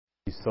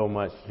Thank you so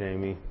much,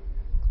 Jamie.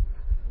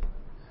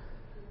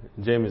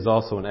 Jamie is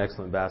also an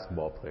excellent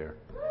basketball player.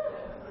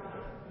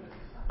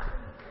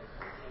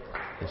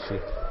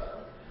 And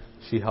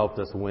she helped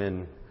us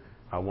win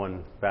our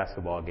one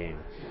basketball game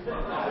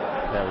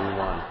that we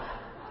won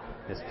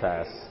this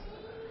past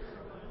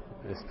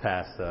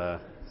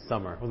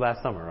summer. It was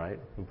last summer, right?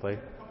 We played?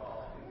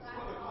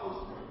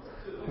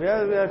 We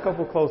had a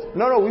couple close.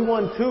 No, we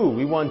won two.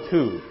 We won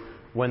two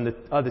when the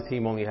other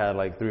team only had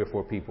like 3 or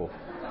 4 people.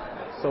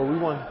 So we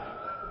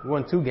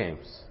won 2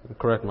 games. I'll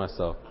correct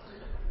myself.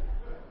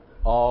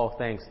 All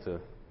thanks to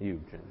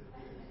you, Jim.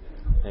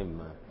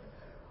 Amen.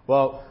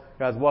 Well,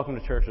 guys, welcome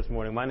to church this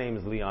morning. My name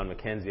is Leon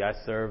McKenzie. I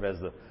serve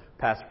as the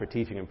pastor for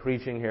teaching and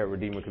preaching here at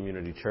Redeemer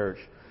Community Church.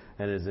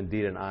 And it is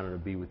indeed an honor to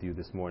be with you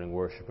this morning,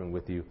 worshiping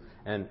with you.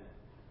 And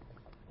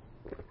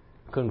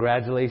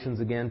congratulations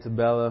again to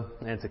Bella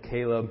and to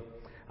Caleb.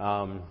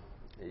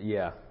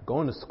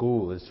 Going to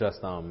school is just,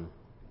 you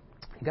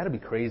got to be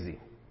crazy.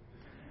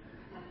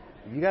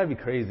 You got to be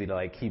crazy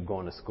to keep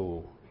going to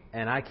school.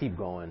 And I keep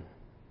going.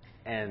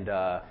 And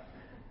I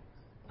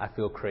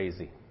feel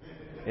crazy.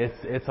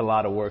 It's a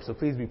lot of work. So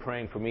please be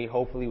praying for me.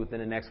 Hopefully within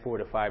the next 4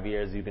 to 5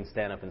 years you can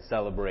stand up and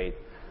celebrate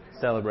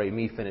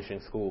me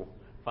finishing school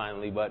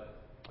finally. But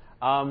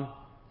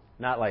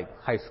not like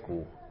high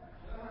school.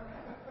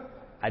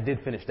 I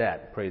did finish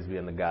that, praise be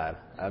unto God.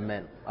 I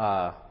meant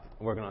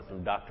working on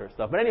some doctorate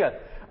stuff. But anyway,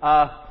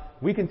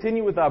 we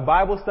continue with our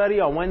Bible study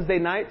on Wednesday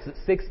nights at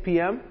 6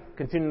 p.m.,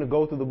 continuing to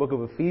go through the book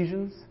of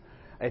Ephesians.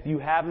 If you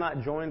have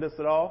not joined us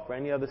at all for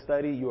any other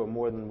study, you are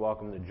more than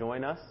welcome to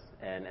join us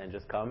and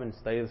just come and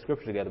study the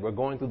scripture together. We're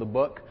going through the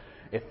book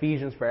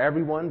Ephesians for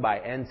Everyone by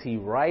N.T.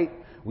 Wright.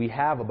 We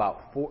have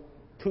about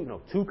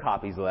 2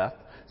 copies left.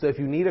 So if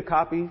you need a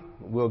copy,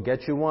 we'll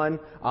get you one.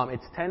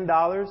 It's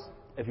 $10.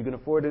 If you can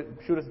afford to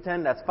shoot us a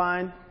 10, that's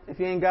fine. If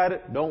you ain't got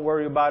it, don't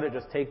worry about it.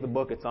 Just take the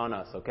book. It's on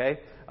us, okay?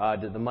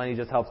 The money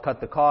just helps cut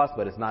the cost,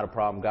 but it's not a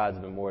problem. God's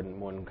been more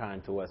than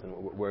kind to us, and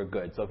we're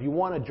good. So if you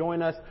want to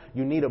join us,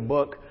 you need a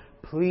book,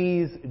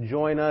 please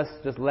join us.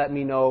 Just let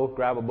me know.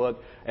 Grab a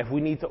book. If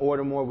we need to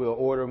order more, we'll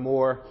order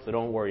more. So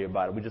don't worry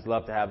about it. We just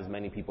love to have as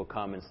many people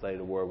come and study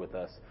the Word with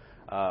us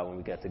when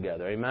we get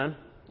together. Amen?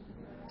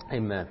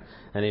 Amen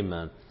and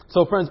amen.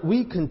 So, friends,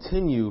 we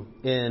continue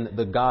in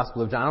the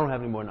Gospel of John. I don't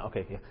have any more. I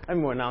have any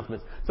more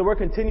announcements. So we're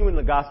continuing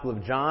the Gospel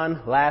of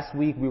John. Last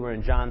week we were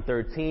in John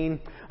 13.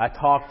 I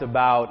talked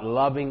about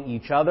loving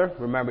each other.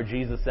 Remember,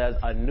 Jesus says,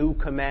 "A new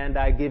command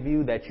I give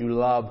you, that you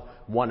love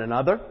one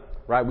another."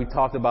 Right? We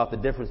talked about the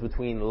difference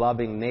between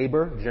loving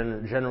neighbor,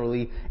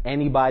 generally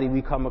anybody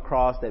we come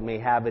across that may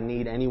have a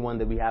need, anyone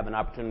that we have an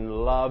opportunity to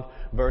love,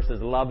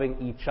 versus loving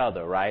each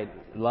other, right?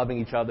 Loving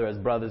each other as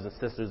brothers and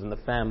sisters in the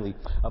family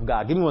of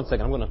God. Give me 1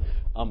 second. I'm going to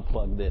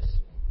unplug this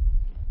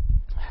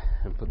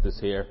and put this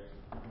here.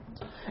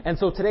 And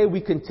so today we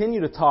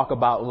continue to talk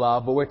about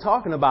love, but we're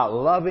talking about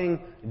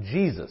loving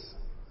Jesus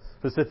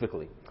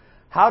specifically.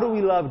 How do we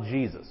love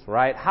Jesus,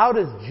 right? How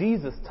does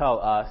Jesus tell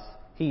us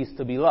he's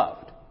to be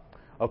loved?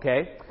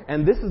 Okay?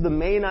 And this is the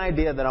main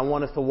idea that I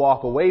want us to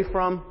walk away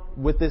from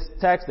with this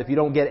text. If you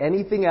don't get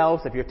anything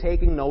else, if you're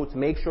taking notes,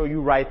 make sure you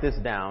write this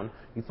down.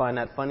 You find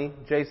that funny,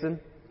 Jason?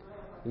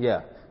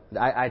 Yeah.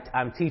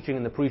 I'm teaching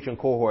in the preaching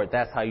cohort.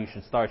 That's how you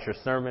should start your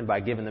sermon, by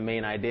giving the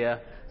main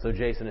idea. So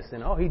Jason is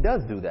saying, "Oh, he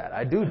does do that.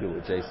 I do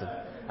it, Jason.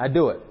 I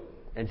do it."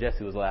 And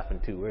Jesse was laughing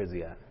too. Where is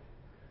he at?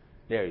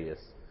 There he is.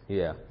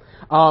 Yeah.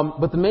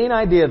 But the main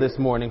idea this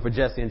morning for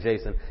Jesse and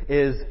Jason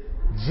is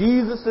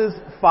Jesus'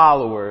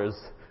 followers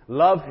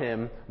love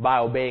him by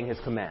obeying his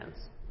commands.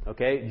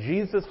 Okay?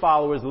 Jesus'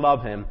 followers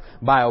love him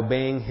by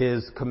obeying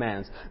his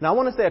commands. Now, I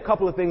want to say a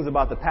couple of things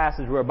about the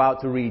passage we're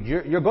about to read.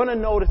 You're going to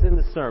notice in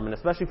the sermon,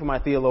 especially for my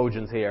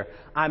theologians here,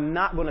 I'm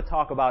not going to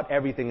talk about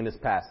everything in this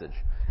passage.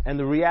 And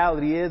the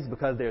reality is,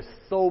 because there's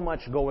so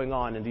much going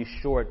on in these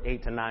short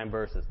 8 to 9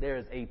 verses.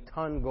 There's a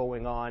ton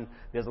going on.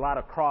 There's a lot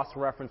of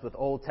cross-reference with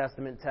Old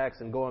Testament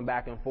texts and going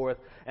back and forth.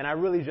 And I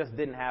really just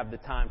didn't have the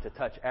time to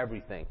touch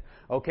everything.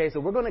 Okay, so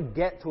we're going to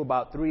get to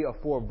about 3 or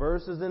 4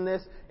 verses in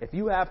this. If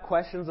you have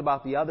questions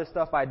about the other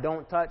stuff I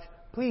don't touch,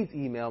 please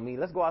email me.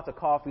 Let's go out to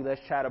coffee.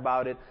 Let's chat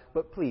about it.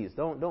 But please,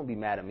 don't be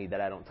mad at me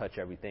that I don't touch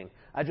everything.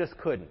 I just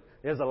couldn't.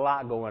 There's a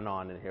lot going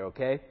on in here,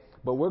 okay?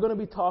 But we're going to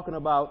be talking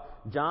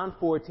about John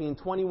 14,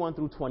 21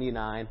 through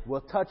 29.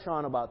 We'll touch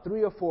on about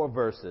 3 or 4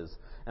 verses,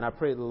 and I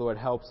pray the Lord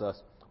helps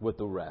us with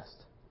the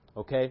rest.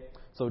 Okay?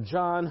 So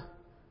John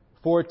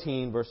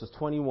 14, verses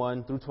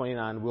 21 through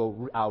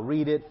 29. I'll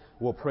read it,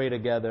 we'll pray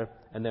together,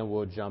 and then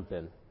we'll jump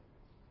in.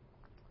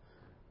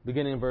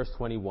 Beginning in verse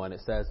 21,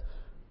 it says,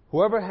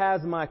 "Whoever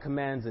has my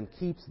commands and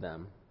keeps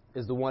them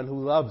is the one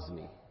who loves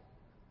me.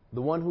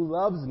 The one who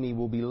loves me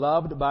will be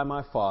loved by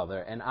my Father,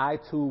 and I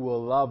too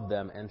will love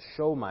them and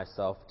show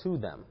myself to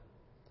them."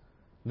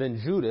 Then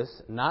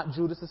Judas, not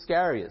Judas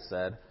Iscariot,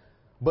 said,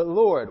 "But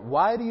Lord,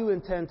 why do you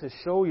intend to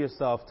show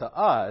yourself to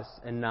us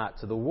and not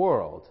to the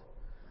world?"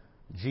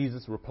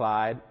 Jesus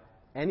replied,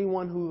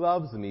 "Anyone who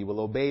loves me will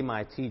obey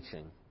my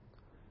teaching.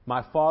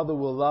 My Father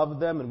will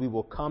love them, and we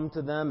will come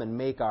to them and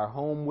make our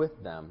home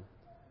with them.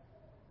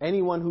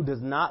 Anyone who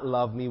does not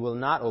love me will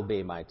not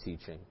obey my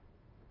teaching.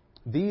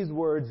 These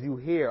words you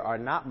hear are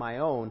not my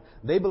own.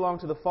 They belong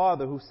to the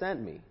Father who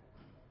sent me.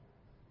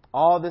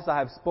 All this I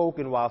have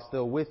spoken while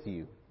still with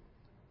you.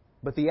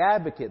 But the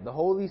Advocate, the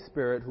Holy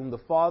Spirit, whom the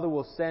Father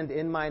will send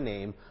in my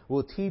name,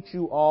 will teach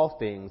you all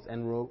things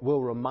and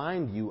will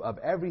remind you of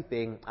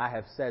everything I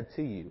have said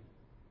to you.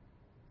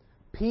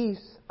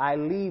 Peace I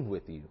leave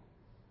with you.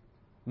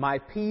 My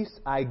peace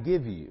I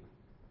give you.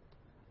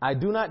 I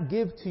do not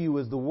give to you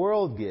as the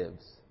world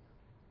gives.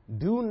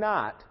 Do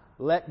not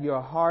let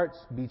your hearts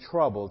be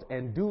troubled,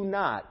 and do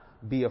not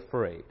be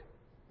afraid.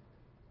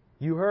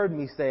 You heard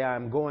me say I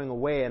am going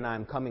away and I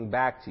am coming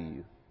back to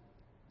you.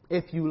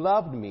 If you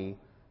loved me,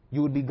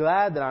 you would be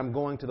glad that I am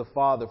going to the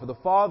Father, for the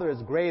Father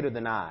is greater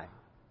than I.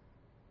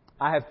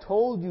 I have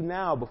told you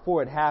now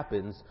before it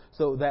happens,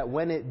 so that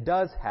when it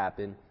does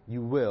happen,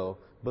 you will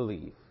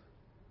believe.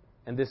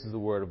 And this is the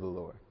word of the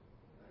Lord.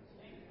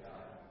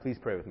 Please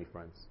pray with me,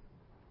 friends.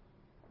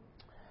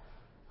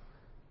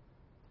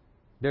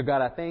 Dear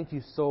God, I thank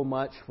you so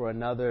much for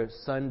another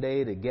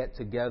Sunday to get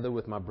together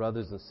with my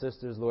brothers and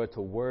sisters, Lord,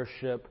 to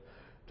worship,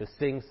 to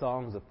sing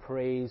songs of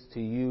praise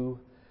to you,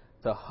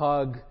 to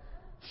hug,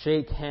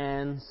 shake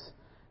hands,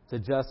 to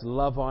just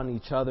love on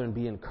each other and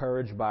be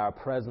encouraged by our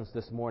presence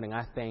this morning.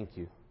 I thank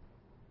you.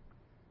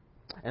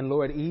 And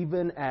Lord,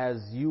 even as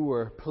you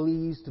were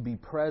pleased to be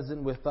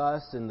present with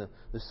us in the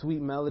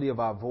sweet melody of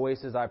our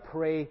voices, I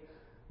pray,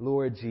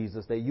 Lord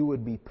Jesus, that you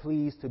would be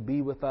pleased to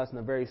be with us in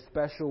a very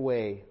special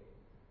way,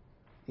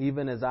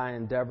 even as I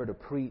endeavor to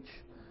preach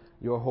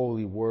your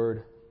holy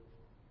word.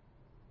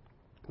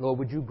 Lord,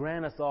 would you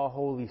grant us all,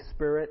 Holy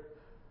Spirit,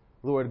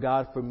 Lord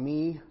God, for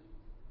me,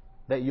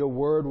 that your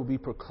word will be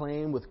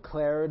proclaimed with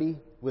clarity,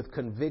 with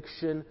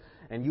conviction,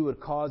 and you would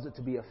cause it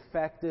to be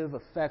effective,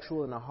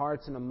 effectual in the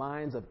hearts and the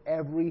minds of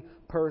every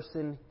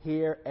person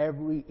here,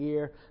 every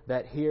ear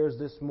that hears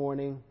this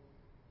morning.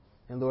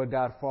 And Lord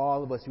God, for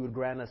all of us, you would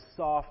grant us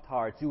soft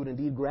hearts. You would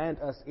indeed grant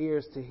us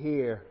ears to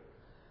hear,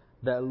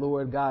 that,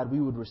 Lord God, we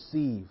would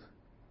receive.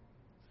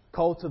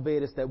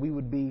 Cultivate us that we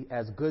would be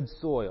as good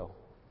soil.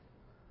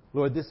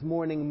 Lord, this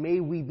morning,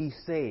 may we be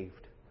saved.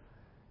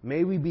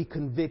 May we be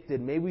convicted.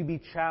 May we be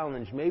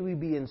challenged. May we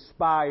be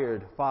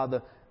inspired.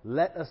 Father,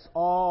 let us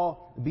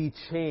all be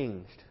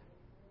changed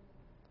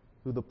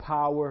through the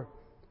power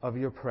of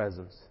your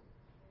presence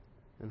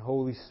and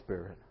Holy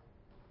Spirit.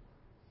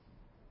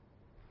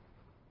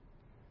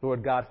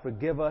 Lord God,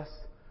 forgive us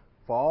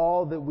for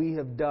all that we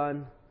have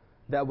done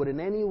that would in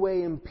any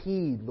way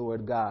impede,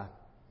 Lord God,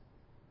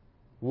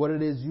 what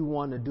it is you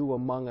want to do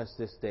among us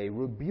this day.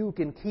 Rebuke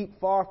and keep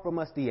far from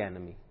us the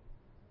enemy.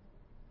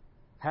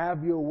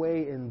 Have your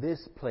way in this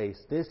place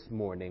this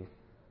morning.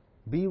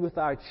 Be with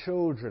our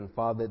children,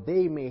 Father, that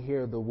they may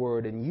hear the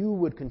word and you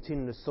would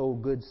continue to sow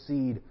good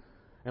seed.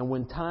 And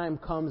when time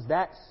comes,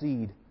 that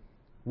seed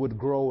would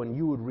grow and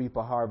you would reap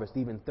a harvest,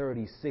 even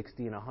 30,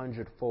 60, and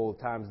 100-fold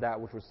times that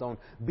which was sown.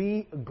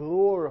 Be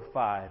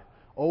glorified,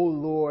 O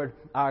Lord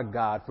our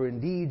God, for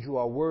indeed you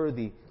are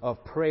worthy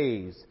of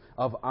praise,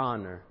 of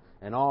honor,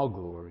 and all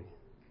glory.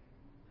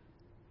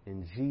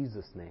 In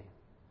Jesus' name,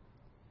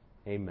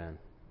 amen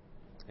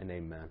and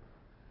amen.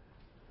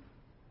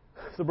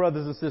 So,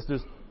 brothers and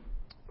sisters,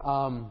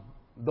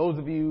 those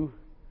of you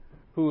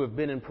who have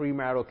been in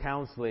premarital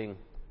counseling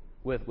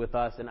with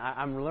us, and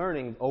I'm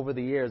learning over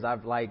the years,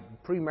 I've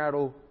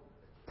premaritally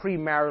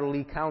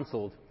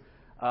counseled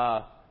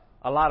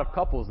a lot of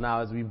couples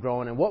now as we've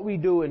grown. And what we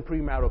do in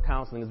premarital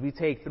counseling is we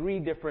take 3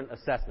 different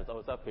assessments. Oh,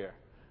 it's up here.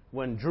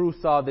 When Drew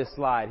saw this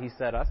slide, he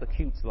said, "That's a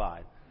cute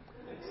slide."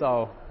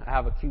 So I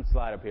have a cute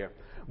slide up here.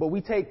 But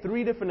we take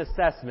 3 different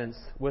assessments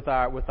with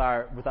our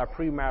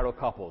premarital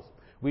couples.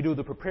 We do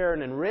the Prepare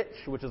and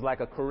Enrich, which is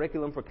like a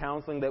curriculum for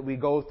counseling that we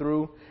go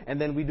through.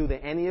 And then we do the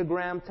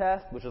Enneagram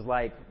test, which is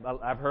like,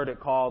 I've heard it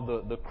called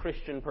the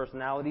Christian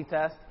personality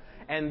test.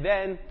 And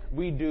then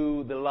we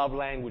do the love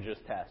languages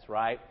test,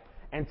 right?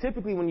 And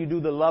typically when you do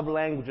the love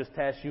languages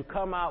test, you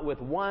come out with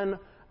one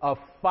of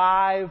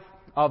 5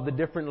 of the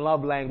different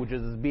love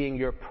languages as being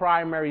your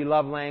primary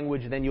love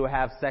language. Then you'll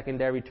have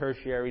secondary,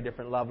 tertiary,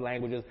 different love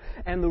languages.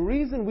 And the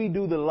reason we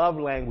do the love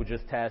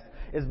languages test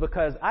is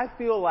because I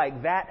feel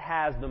like that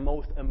has the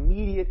most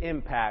immediate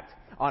impact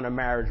on a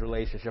marriage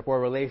relationship or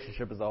a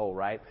relationship as a whole,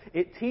 right?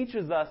 It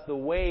teaches us the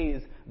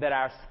ways that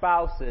our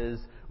spouses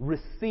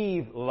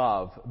receive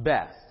love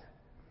best.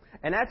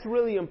 And that's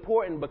really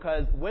important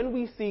because when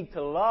we seek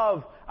to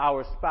love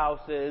our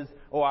spouses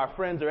or our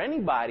friends or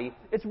anybody,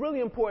 it's really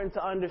important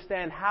to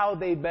understand how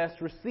they best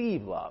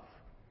receive love,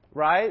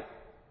 right?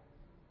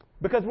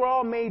 Because we're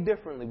all made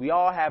differently. We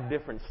all have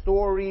different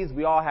stories.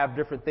 We all have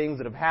different things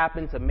that have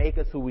happened to make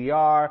us who we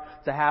are,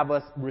 to have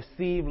us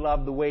receive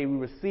love the way we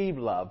receive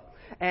love.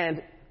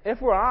 And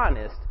if we're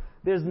honest,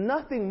 there's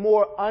nothing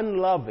more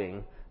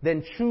unloving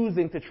than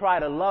choosing to try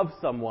to love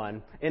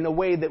someone in a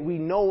way that we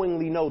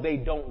knowingly know they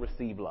don't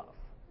receive love.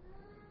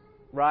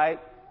 Right?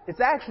 It's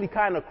actually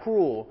kind of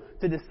cruel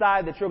to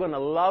decide that you're going to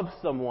love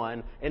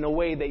someone in a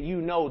way that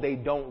you know they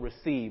don't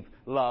receive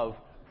love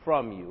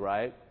from you,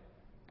 right?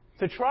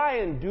 To try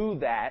and do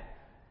that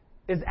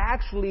is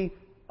actually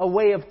a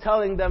way of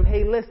telling them,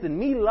 hey, listen,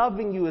 me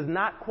loving you is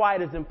not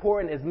quite as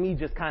important as me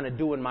just kind of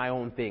doing my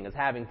own thing, as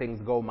having things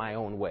go my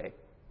own way.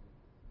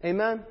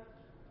 Amen?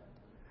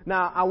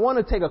 Now, I want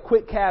to take a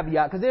quick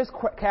caveat, because there's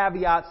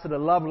caveats to the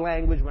love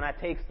language when I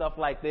take stuff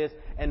like this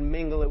and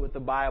mingle it with the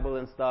Bible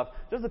and stuff.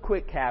 Just a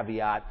quick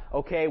caveat,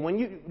 okay? When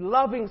you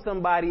loving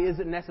somebody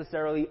isn't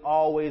necessarily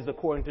always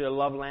according to their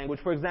love language.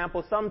 For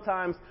example,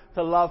 sometimes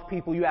to love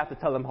people, you have to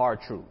tell them hard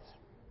truths,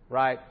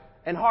 right?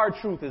 And hard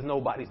truth is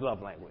nobody's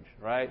love language,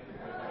 right?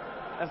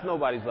 That's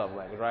nobody's love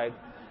language, right?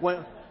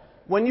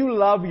 When you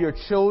love your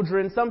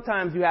children,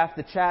 sometimes you have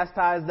to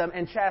chastise them,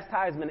 and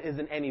chastisement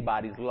isn't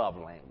anybody's love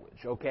language.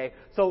 Okay?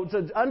 So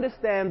to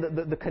understand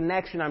the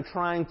connection I'm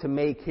trying to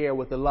make here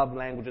with the love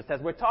languages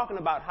test, we're talking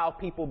about how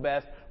people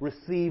best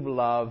receive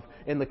love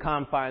in the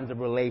confines of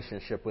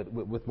relationship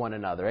with one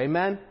another.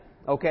 Amen?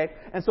 Okay?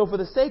 And so for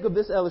the sake of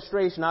this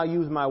illustration, I'll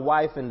use my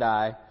wife and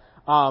I.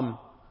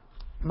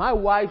 My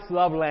wife's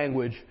love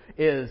language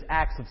is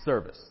acts of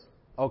service.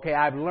 Okay?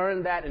 I've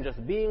learned that in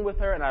just being with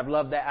her, and I've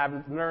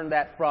learned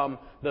that from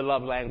the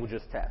love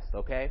languages test.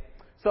 Okay?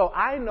 So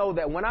I know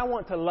that when I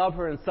want to love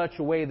her in such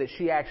a way that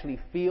she actually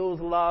feels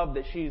love,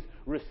 that she's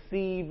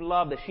received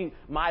love, that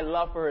my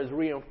love for her is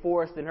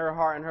reinforced in her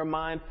heart and her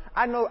mind,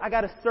 I know I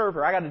got to serve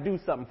her. I got to do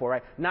something for her,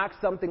 right? Knock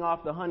something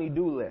off the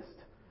honey-do list.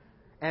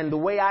 And the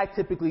way I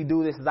typically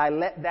do this is I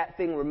let that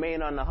thing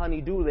remain on the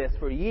honey-do list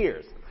for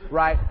years,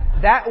 right?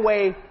 That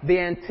way the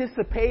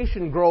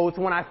anticipation grows.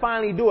 When I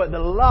finally do it, the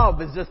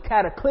love is just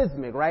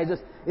cataclysmic, right?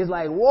 It's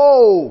like,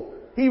 whoa,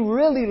 he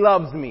really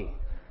loves me.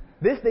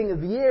 This thing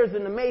is years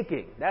in the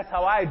making. That's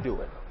how I do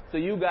it. So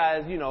you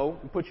guys,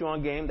 put you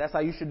on game. That's how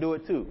you should do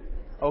it too.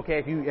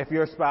 Okay, if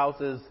your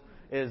spouse is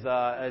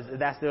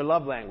that's their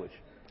love language,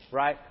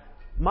 right?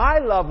 My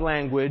love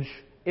language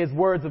is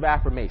words of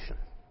affirmation.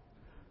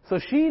 So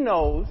she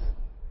knows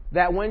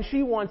that when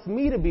she wants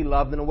me to be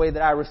loved in a way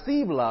that I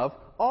receive love,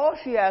 all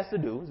she has to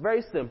do, it's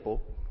very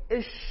simple,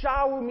 is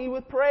shower me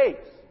with praise.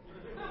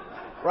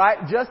 Right?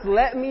 Just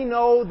let me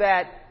know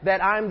that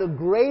I'm the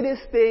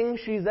greatest thing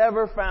she's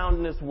ever found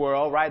in this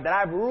world, right? That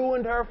I've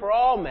ruined her for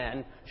all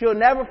men. She'll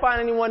never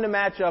find anyone to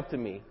match up to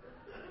me.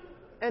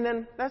 And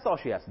then that's all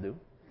she has to do.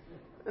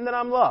 And then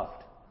I'm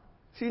loved.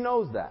 She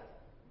knows that.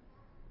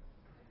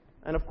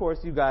 And of course,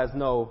 you guys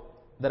know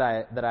that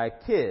I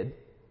kid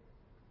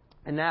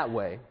in that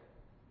way.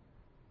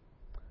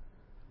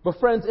 But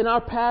friends, in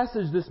our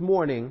passage this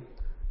morning,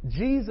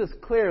 Jesus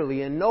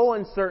clearly, in no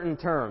uncertain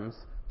terms,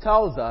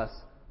 tells us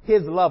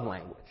His love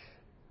language.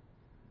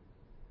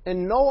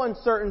 In no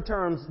uncertain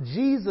terms,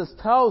 Jesus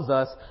tells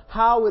us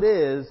how it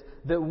is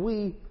that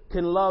we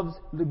can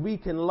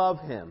love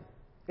Him.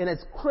 And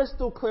it's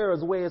crystal clear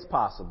as way as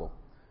possible.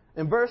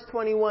 In verse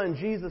 21,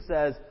 Jesus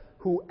says,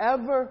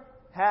 "Whoever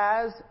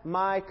has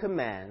my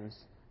commands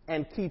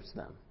and keeps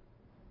them,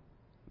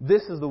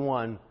 this is the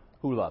one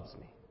who loves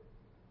me."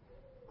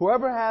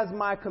 Whoever has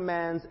my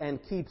commands and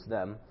keeps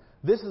them,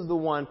 this is the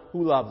one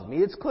who loves me.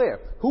 It's clear.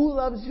 Who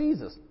loves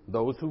Jesus?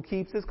 Those who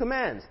keeps His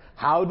commands.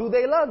 How do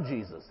they love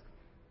Jesus?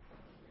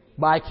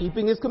 By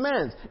keeping His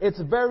commands. It's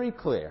very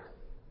clear.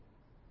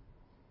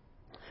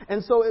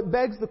 And so it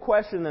begs the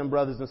question then,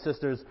 brothers and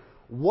sisters,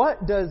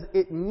 what does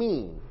it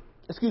mean?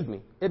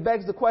 It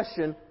begs the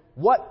question,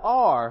 what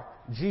are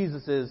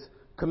Jesus'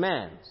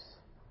 commands?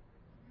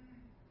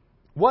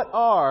 What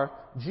are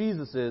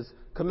Jesus'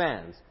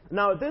 commands?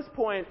 Now, at this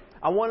point,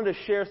 I wanted to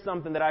share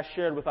something that I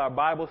shared with our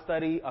Bible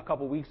study a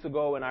couple weeks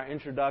ago in our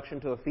introduction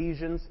to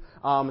Ephesians.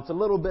 It's a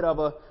little bit of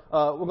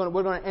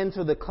we're going to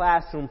enter the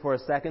classroom for a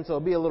second, so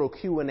it'll be a little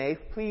Q&A.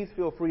 Please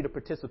feel free to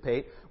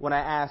participate when I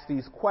ask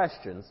these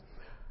questions.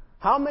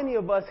 How many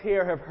of us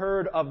here have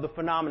heard of the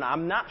phenomena?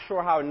 I'm not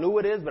sure how new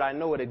it is, but I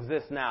know it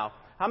exists now.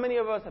 How many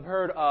of us have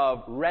heard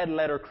of red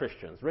letter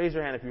Christians? Raise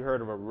your hand if you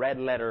heard of a red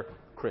letter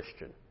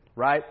Christian,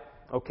 right?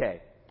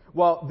 Okay.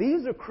 Well,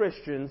 these are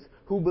Christians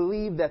who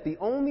believe that the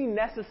only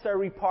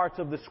necessary parts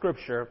of the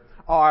Scripture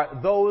are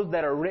those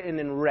that are written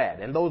in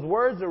red. And those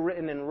words are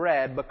written in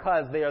red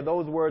because they are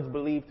those words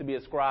believed to be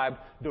ascribed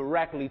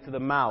directly to the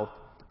mouth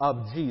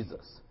of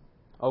Jesus.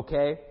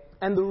 Okay?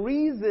 And the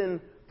reason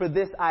for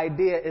this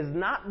idea is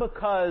not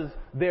because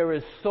there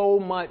is so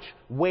much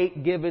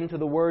weight given to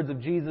the words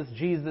of Jesus.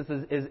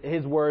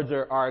 His words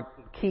are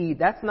key.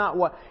 That's not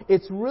what.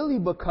 It's really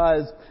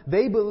because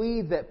they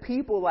believe that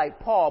people like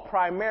Paul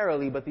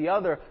primarily, but the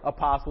other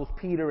apostles,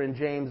 Peter and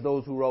James,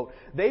 those who wrote,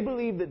 they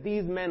believe that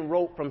these men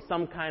wrote from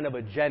some kind of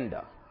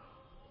agenda.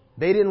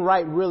 They didn't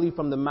write really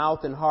from the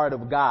mouth and heart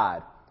of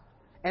God.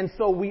 And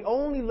so we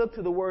only look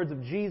to the words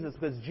of Jesus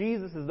because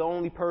Jesus is the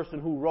only person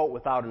who wrote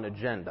without an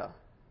agenda.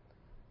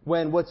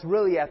 When what's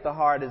really at the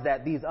heart is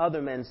that these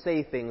other men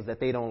say things that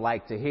they don't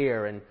like to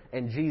hear,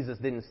 and Jesus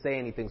didn't say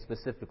anything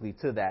specifically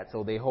to that,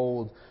 so they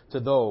hold to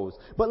those.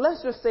 But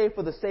let's just say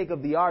for the sake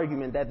of the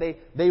argument that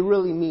they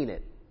really mean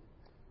it.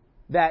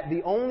 That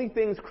the only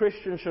things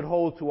Christians should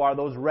hold to are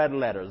those red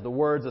letters, the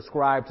words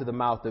ascribed to the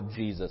mouth of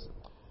Jesus.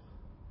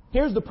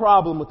 Here's the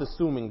problem with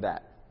assuming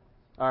that.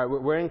 All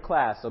right, we're in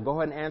class, so go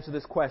ahead and answer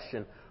this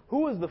question.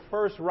 Who is the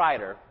first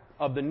writer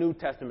of the New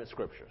Testament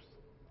scriptures?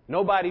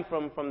 Nobody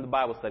from the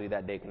Bible study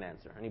that day can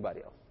answer.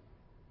 Anybody else?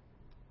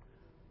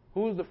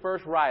 Who's the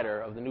first writer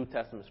of the New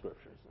Testament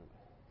scriptures?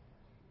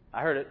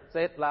 I heard it.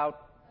 Say it loud.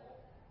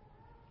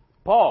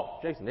 Paul.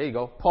 Jason, there you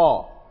go.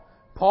 Paul.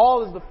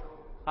 Paul is the...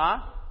 Huh?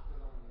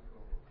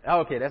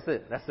 Okay, that's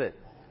it. That's it.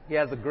 He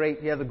has a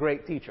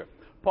great teacher.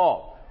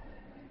 Paul.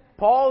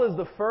 Paul is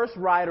the first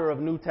writer of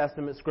New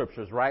Testament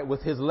scriptures, right?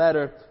 With his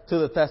letter to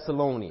the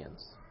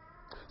Thessalonians.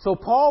 So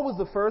Paul was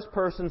the first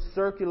person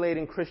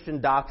circulating Christian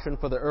doctrine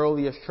for the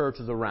earliest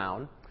churches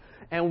around.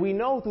 And we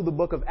know through the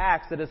book of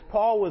Acts that as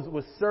Paul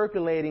was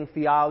circulating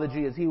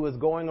theology, as he was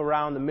going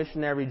around the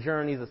missionary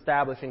journeys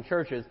establishing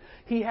churches,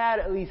 he had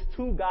at least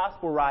 2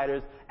 gospel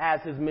writers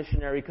as his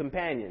missionary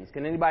companions.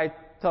 Can anybody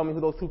tell me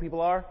who those 2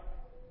 people are?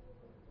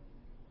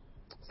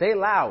 Say it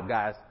loud,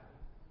 guys.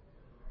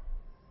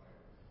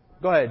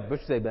 Go ahead. What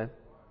you say, Ben?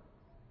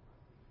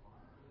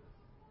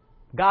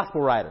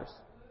 Gospel writers.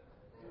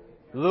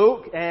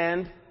 Luke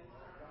and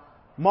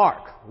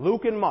Mark.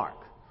 Luke and Mark.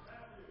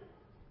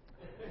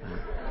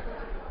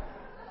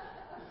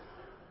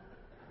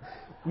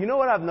 You know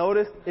what I've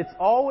noticed? It's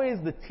always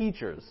the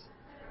teachers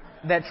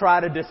that try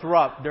to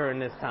disrupt during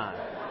this time.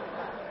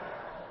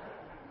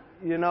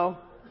 You know?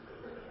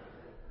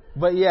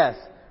 But yes,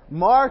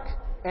 Mark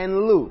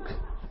and Luke,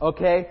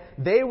 okay,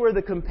 they were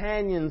the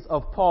companions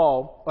of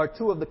Paul, or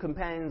 2 of the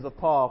companions of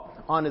Paul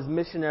on his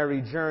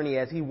missionary journey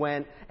as he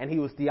went and he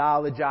was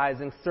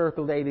theologizing,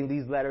 circulating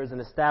these letters and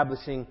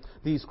establishing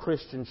these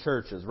Christian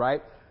churches,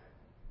 right?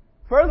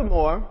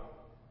 Furthermore,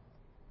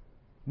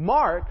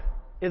 Mark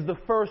is the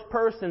first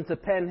person to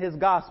pen his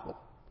gospel,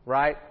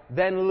 right?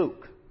 Then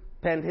Luke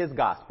penned his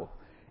gospel.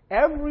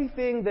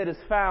 Everything that is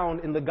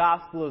found in the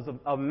gospels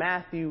of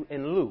Matthew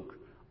and Luke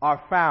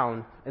are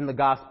found in the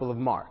gospel of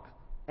Mark,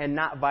 and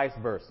not vice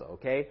versa,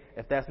 okay?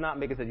 If that's not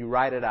making sense, you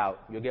write it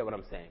out, you'll get what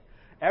I'm saying.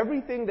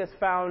 Everything that's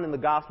found in the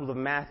gospels of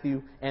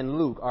Matthew and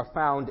Luke are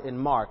found in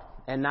Mark,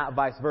 and not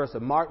vice versa,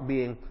 Mark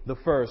being the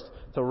first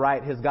to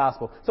write his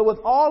gospel. So with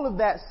all of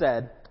that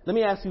said, let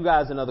me ask you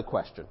guys another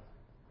question.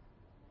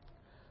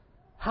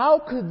 How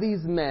could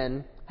these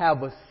men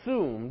have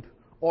assumed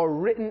or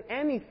written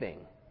anything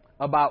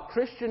about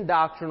Christian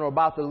doctrine or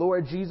about the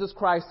Lord Jesus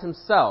Christ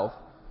himself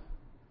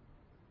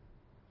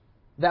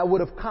that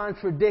would have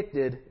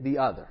contradicted the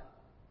other?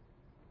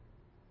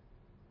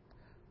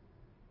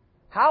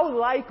 How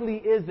likely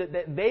is it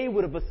that they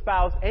would have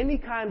espoused any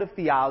kind of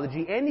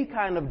theology, any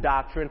kind of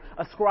doctrine,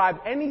 ascribed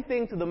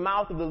anything to the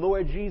mouth of the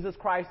Lord Jesus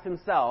Christ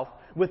himself,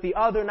 with the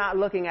other not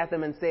looking at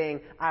them and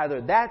saying either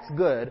that's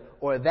good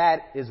or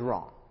that is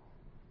wrong?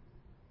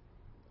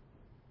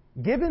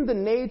 Given the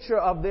nature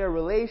of their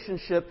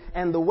relationship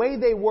and the way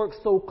they work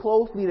so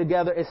closely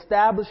together,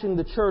 establishing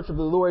the church of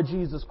the Lord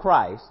Jesus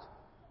Christ,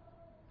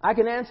 I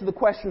can answer the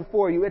question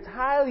for you. It's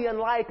highly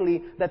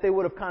unlikely that they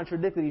would have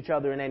contradicted each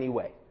other in any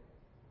way.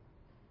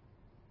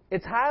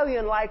 It's highly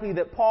unlikely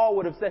that Paul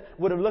would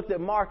have looked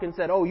at Mark and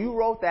said, "Oh, you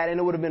wrote that," and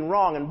it would have been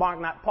wrong, and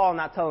Paul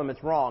not tell him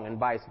it's wrong, and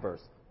vice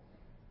versa.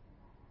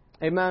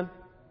 Amen.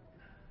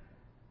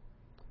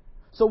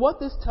 So what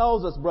this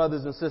tells us,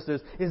 brothers and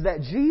sisters, is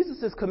that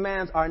Jesus'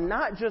 commands are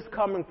not just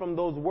coming from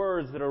those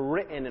words that are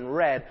written and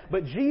read,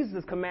 but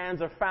Jesus'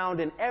 commands are found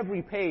in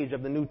every page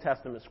of the New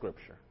Testament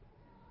scripture.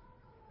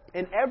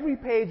 In every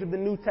page of the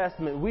New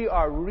Testament, we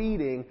are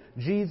reading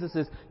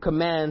Jesus'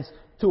 commands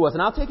to us.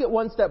 And I'll take it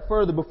one step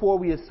further before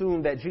we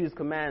assume that Jesus'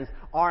 commands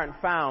aren't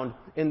found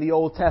in the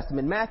Old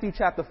Testament. Matthew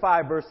chapter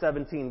 5, verse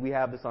 17, we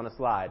have this on a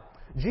slide.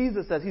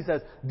 Jesus says, he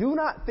says, "Do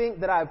not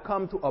think that I've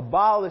come to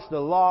abolish the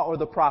law or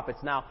the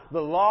prophets." Now, the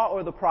law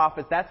or the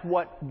prophets, that's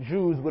what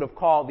Jews would have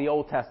called the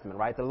Old Testament,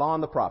 right? The law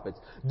and the prophets.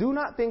 "Do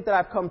not think that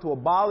I've come to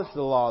abolish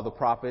the law or the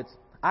prophets.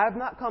 I have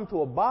not come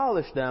to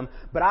abolish them,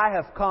 but I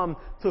have come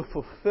to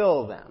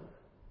fulfill them."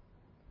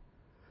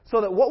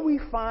 So that what we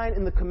find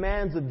in the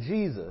commands of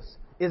Jesus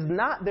is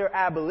not their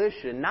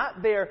abolition,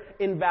 not their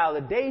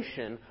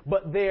invalidation,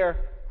 but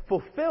their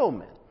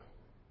fulfillment.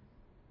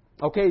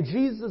 Okay,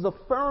 Jesus is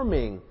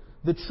affirming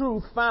the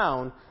truth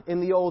found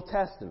in the Old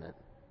Testament.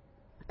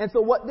 And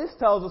so what this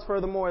tells us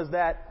furthermore is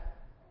that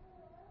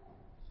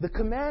the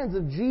commands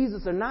of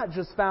Jesus are not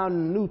just found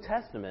in the New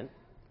Testament,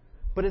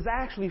 but is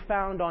actually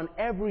found on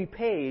every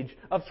page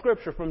of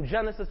Scripture, from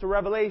Genesis to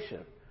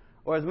Revelation,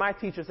 or as my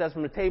teacher says,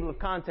 from the table of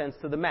contents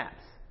to the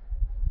maps.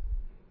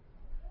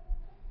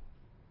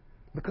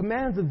 The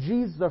commands of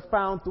Jesus are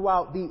found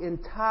throughout the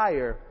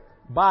entire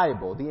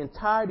Bible, the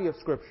entirety of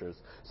Scriptures.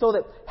 So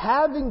that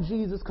having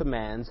Jesus'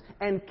 commands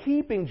and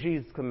keeping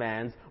Jesus'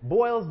 commands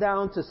boils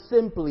down to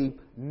simply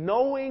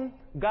knowing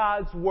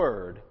God's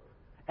Word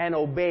and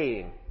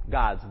obeying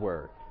God's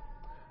Word.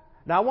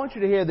 Now I want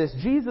you to hear this.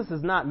 Jesus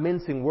is not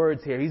mincing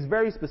words here. He's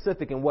very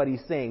specific in what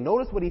he's saying.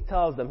 Notice what he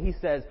tells them. He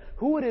says,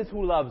 "Who it is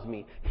who loves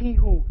me? He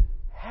who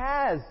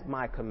has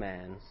my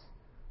commands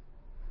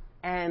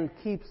and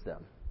keeps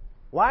them."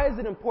 Why is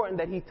it important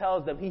that he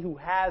tells them, "He who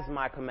has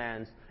my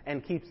commands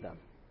and keeps them"?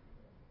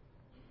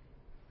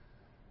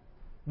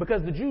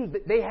 Because the Jews,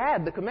 they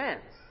had the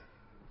commands.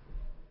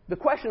 The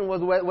question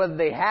was whether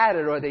they had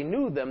it or they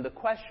knew them. The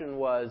question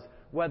was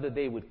whether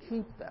they would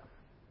keep them.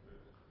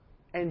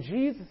 And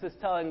Jesus is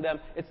telling them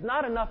it's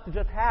not enough to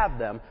just have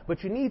them,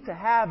 but you need to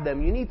have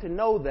them, you need to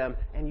know them,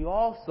 and you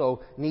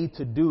also need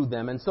to do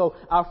them. And so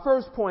our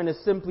first point is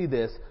simply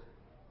this.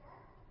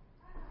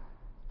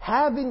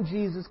 Having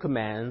Jesus'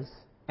 commands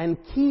and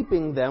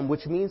keeping them,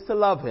 which means to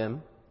love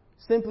Him,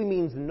 simply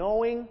means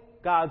knowing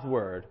God's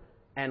Word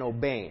and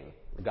obeying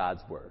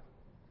God's Word.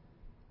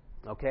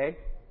 Okay?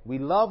 We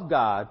love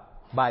God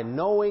by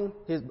knowing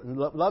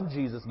love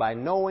Jesus by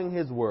knowing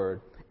His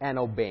Word and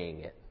obeying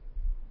it.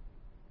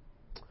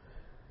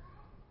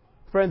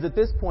 Friends, at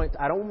this point,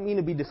 I don't mean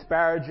to be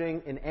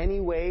disparaging in any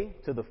way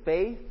to the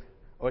faith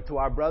or to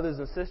our brothers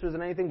and sisters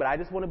and anything, but I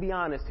just want to be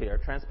honest here,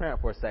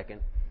 transparent for a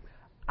second.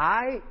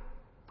 I,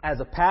 as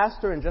a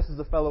pastor and just as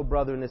a fellow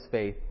brother in this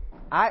faith,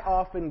 I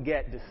often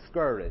get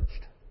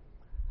discouraged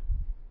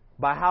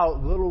by how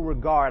little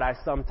regard I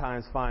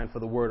sometimes find for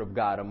the Word of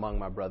God among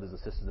my brothers and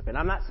sisters. And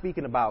I'm not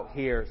speaking about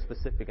here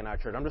specific in our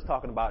church. I'm just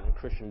talking about in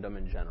Christendom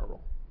in general.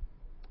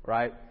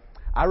 Right?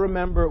 I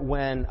remember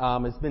when,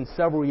 it's been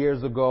several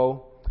years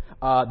ago,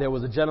 there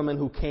was a gentleman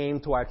who came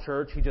to our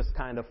church. He just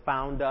kind of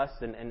found us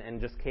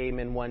and just came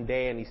in one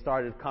day and he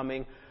started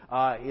coming.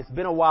 It's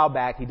been a while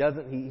back. He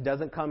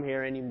doesn't come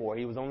here anymore.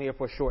 He was only here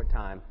for a short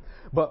time.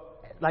 But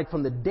like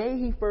from the day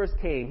he first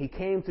came, he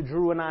came to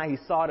Drew and I, he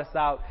sought us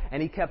out,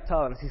 and he kept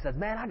telling us, he said,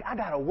 man, I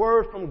got a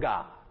word from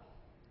God.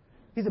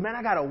 He said, man,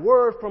 I got a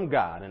word from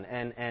God.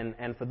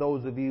 And for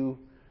those of you,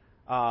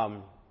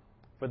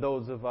 for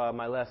those of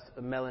my less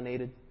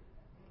melanated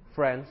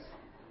friends,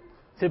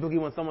 typically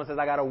when someone says,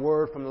 I got a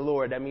word from the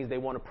Lord, that means they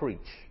want to preach.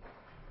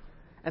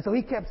 And so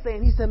he kept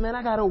saying, he said, man,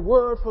 I got a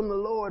word from the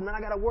Lord, man, I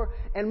got a word.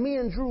 And me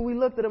and Drew, we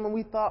looked at him and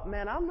we thought,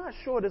 man, I'm not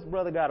sure this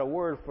brother got a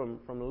word from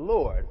the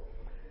Lord.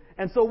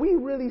 And so we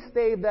really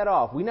staved that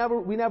off. We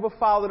never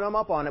followed him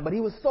up on it, but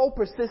he was so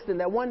persistent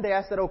that one day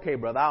I said, okay,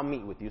 brother, I'll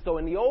meet with you. So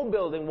in the old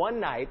building,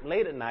 one night,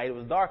 late at night, it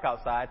was dark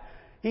outside,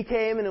 he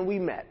came in and we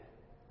met.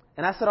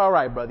 And I said, all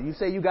right, brother, you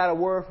say you got a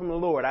word from the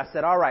Lord. I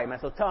said, all right, man,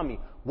 so tell me,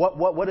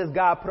 what does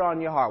God put on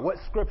your heart? What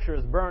scripture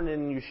is burning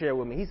and you share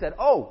with me? He said,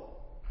 oh,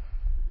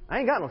 I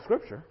ain't got no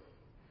scripture.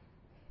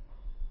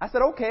 I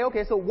said,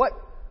 okay, so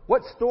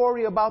what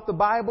story about the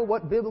Bible,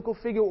 what biblical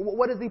figure,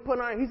 what does he put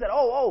on? He said,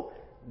 oh,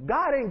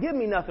 God ain't give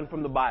me nothing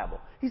from the Bible.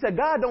 He said,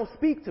 God don't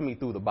speak to me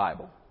through the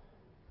Bible.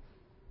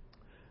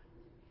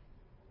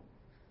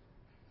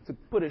 To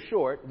put it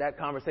short, that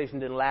conversation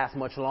didn't last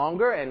much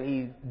longer, and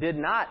he did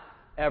not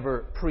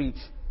ever preach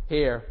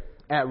here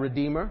at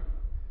Redeemer.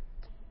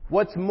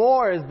 What's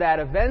more is that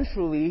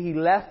eventually he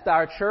left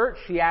our church.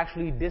 He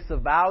actually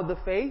disavowed the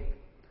faith.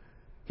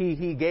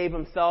 He gave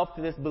himself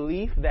to this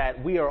belief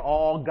that we are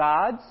all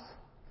gods,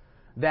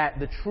 that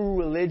the true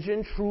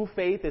religion, true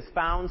faith is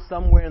found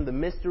somewhere in the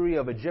mystery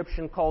of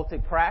Egyptian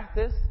cultic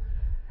practice.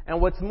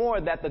 And what's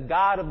more, that the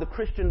God of the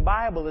Christian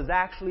Bible is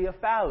actually a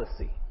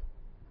fallacy.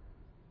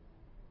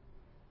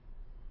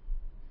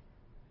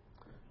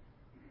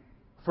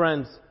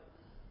 Friends,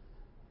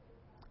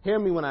 hear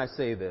me when I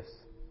say this.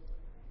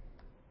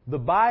 The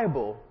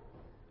Bible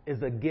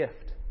is a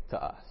gift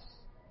to us.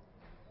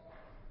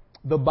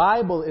 The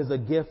Bible is a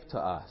gift to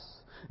us.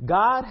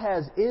 God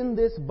has in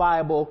this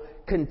Bible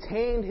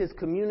contained His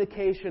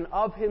communication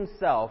of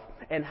Himself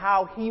and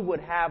how He would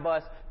have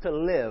us to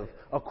live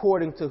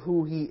according to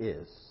who He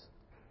is.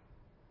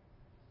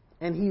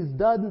 And He's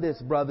done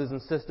this, brothers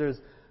and sisters,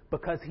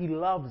 because He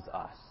loves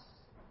us.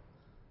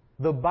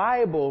 The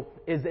Bible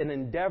is an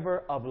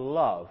endeavor of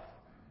love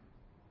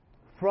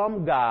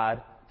from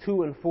God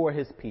to and for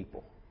His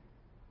people.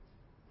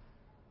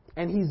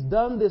 And He's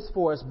done this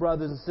for us,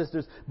 brothers and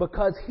sisters,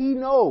 because He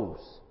knows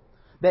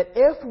that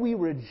if we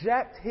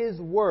reject His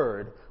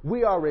Word,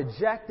 we are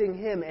rejecting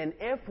Him. And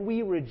if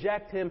we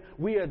reject Him,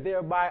 we are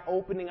thereby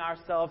opening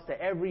ourselves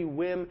to every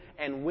whim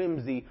and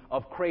whimsy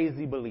of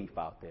crazy belief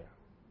out there.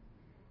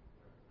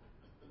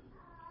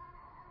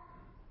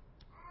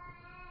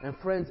 And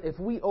friends, if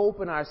we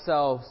open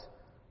ourselves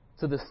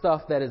to the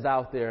stuff that is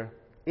out there,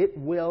 it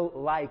will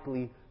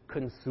likely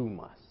consume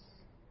us.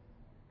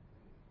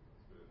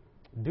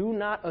 Do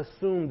not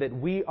assume that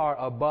we are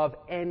above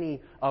any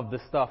of the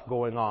stuff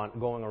going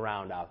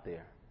around out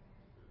there.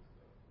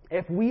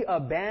 If we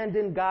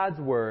abandon God's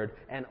Word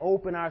and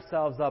open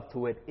ourselves up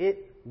to it,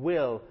 it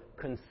will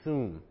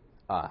consume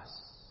us.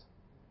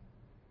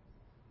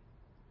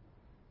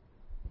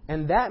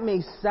 And that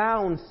may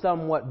sound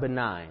somewhat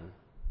benign.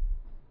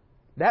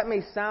 That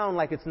may sound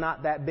like it's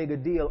not that big a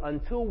deal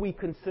until we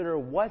consider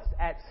what's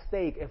at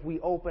stake if we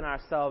open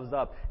ourselves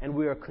up and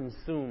we are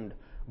consumed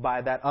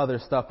by that other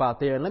stuff out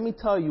there. And let me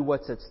tell you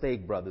what's at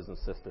stake, brothers and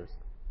sisters.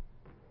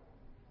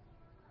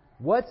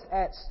 What's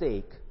at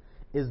stake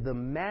is the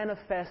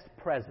manifest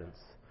presence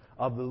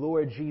of the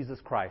Lord Jesus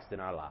Christ in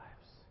our lives.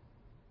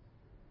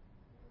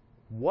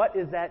 What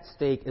is at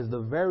stake is the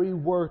very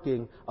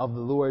working of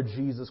the Lord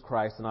Jesus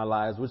Christ in our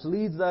lives, which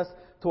leads us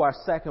to our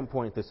second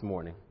point this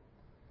morning.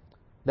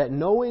 that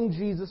knowing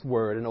Jesus'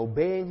 word and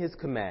obeying his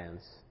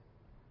commands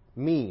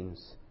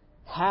means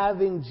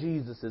having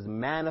Jesus'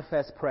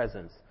 manifest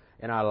presence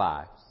in our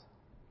lives.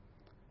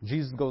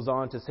 Jesus goes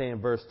on to say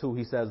in verse 2,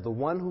 he says, "The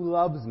one who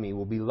loves me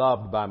will be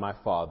loved by my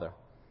Father,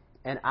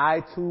 and I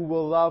too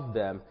will love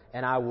them,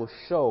 and I will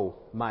show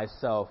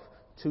myself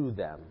to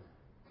them."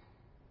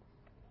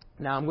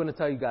 Now, I'm going to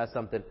tell you guys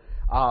something.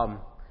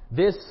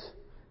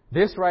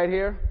 This right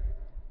here,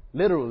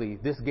 literally,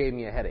 this gave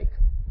me a headache.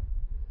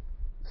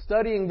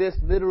 Studying this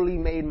literally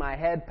made my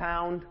head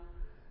pound.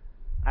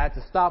 I had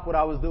to stop what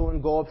I was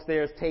doing, go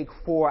upstairs, take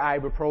 4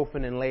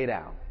 ibuprofen, and lay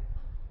down.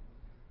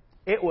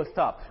 It was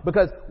tough.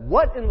 Because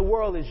what in the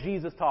world is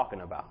Jesus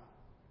talking about?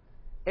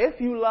 If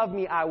you love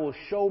me, I will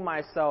show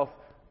myself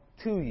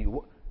to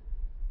you.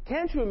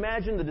 Can't you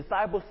imagine the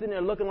disciples sitting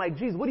there looking like,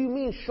 Jesus, what do you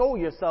mean show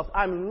yourself?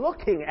 I'm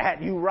looking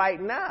at you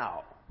right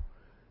now.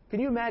 Can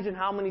you imagine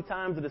how many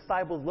times the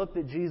disciples looked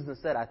at Jesus and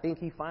said, I think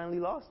he finally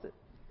lost it?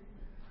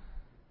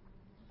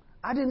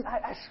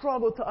 I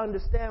struggled to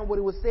understand what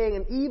he was saying.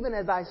 And even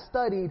as I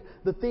studied,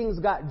 the things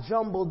got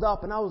jumbled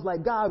up. And I was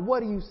like, God,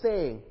 what are you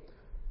saying?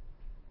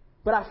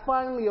 But I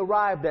finally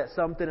arrived at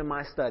something in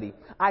my study.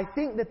 I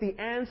think that the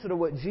answer to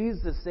what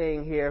Jesus is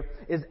saying here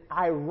is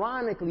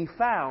ironically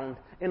found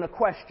in a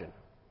question.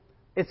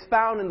 It's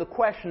found in the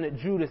question that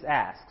Judas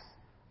asks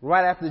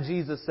right after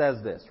Jesus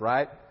says this,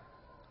 right?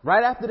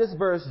 Right after this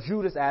verse,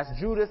 Judas asks,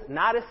 Judas,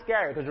 not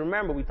Iscariot, because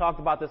remember, we talked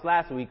about this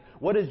last week.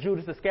 What is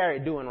Judas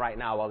Iscariot doing right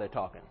now while they're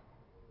talking?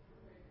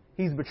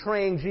 He's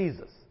betraying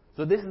Jesus.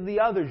 So this is the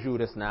other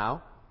Judas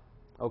now,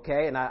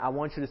 okay? And I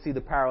want you to see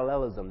the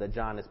parallelism that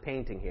John is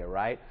painting here,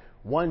 right?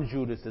 One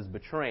Judas is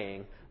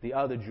betraying, the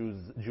other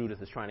Judas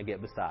is trying to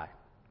get beside.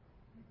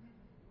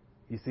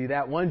 You see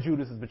that? One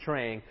Judas is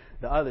betraying,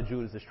 the other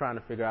Judas is trying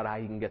to figure out how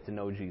he can get to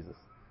know Jesus.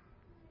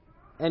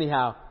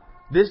 Anyhow,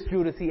 this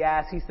Judas, he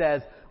asks, he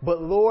says,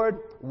 but Lord,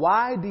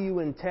 why do you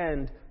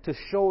intend to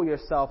show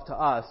yourself to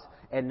us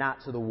and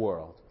not to the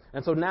world?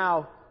 And so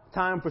now,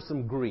 time for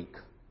some Greek.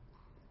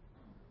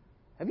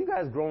 Have you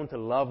guys grown to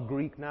love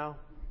Greek now?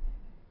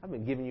 I've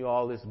been giving you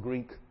all this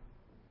Greek.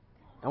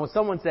 And when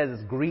someone says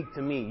it's Greek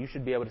to me, you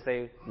should be able to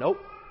say, nope,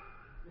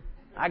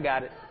 I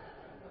got it.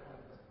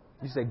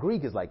 You say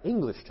Greek is like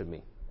English to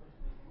me.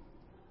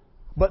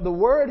 But the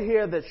word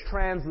here that's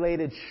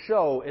translated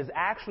show is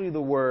actually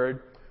the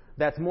word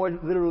that's more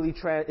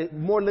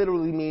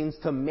literally means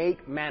to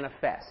make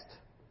manifest.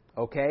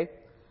 Okay?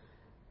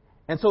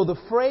 And so the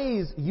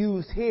phrase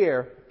used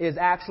here is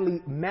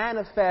actually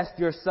manifest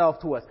yourself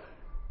to us.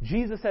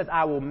 Jesus says,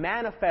 I will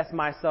manifest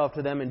myself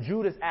to them. And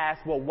Judas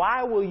asks, well,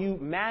 why will you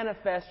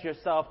manifest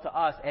yourself to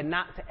us and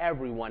not to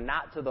everyone,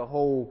 not to the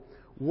whole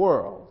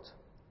world?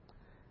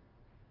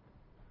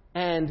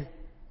 And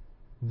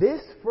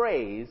this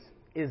phrase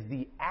is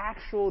the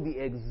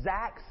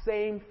exact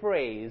same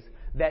phrase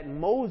that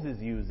Moses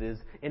uses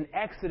in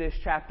Exodus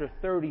chapter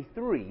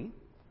 33,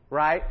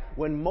 right?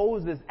 When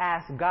Moses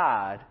asked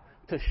God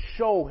to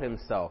show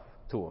himself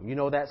to him. You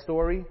know that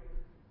story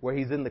where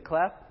he's in the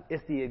cleft?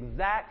 It's the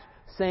exact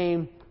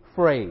same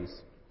phrase,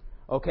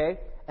 okay?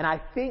 And I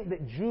think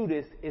that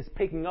Judas is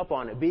picking up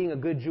on it, being a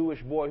good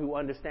Jewish boy who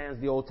understands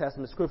the Old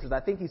Testament scriptures.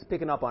 I think he's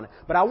picking up on it.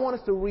 But I want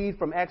us to read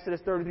from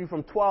Exodus 33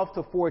 from 12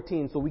 to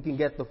 14 so we can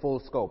get the full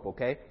scope,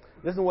 okay?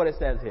 Listen to what it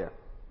says here.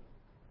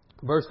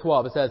 Verse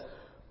 12, it says,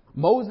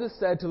 Moses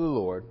said to the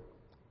Lord,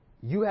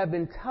 you have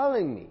been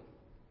telling me,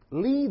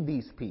 lead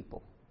these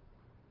people.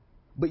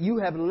 But you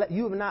have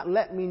not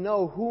let me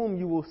know whom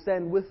you will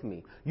send with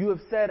me. You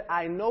have said,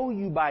 I know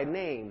you by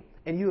name,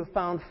 and you have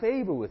found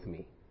favor with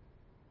me.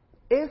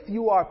 If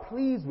you are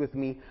pleased with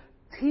me,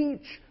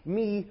 teach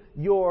me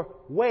your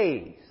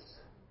ways.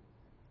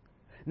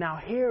 Now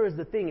here is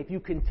the thing. If you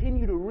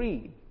continue to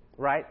read,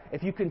 right?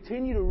 If you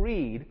continue to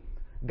read,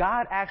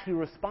 God actually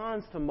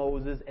responds to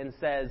Moses and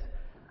says,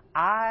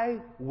 I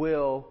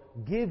will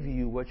give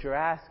you what you're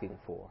asking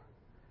for.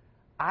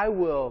 I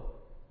will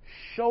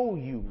show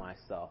you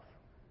myself.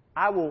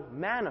 I will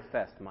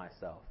manifest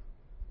myself.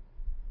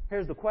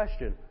 Here's the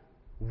question.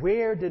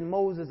 Where did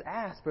Moses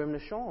ask for him to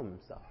show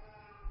himself?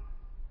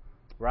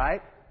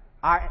 Right?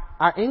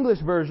 Our English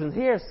version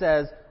here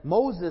says,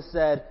 Moses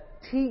said,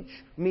 teach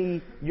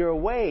me your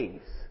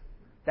ways.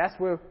 That's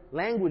where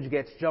language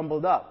gets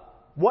jumbled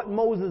up. What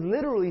Moses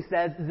literally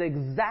says is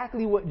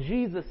exactly what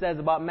Jesus says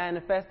about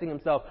manifesting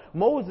himself.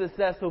 Moses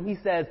says to him, he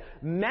says,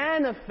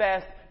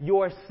 manifest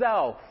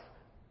yourself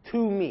to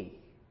me.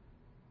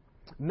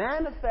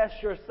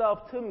 Manifest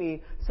yourself to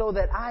me so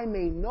that I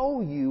may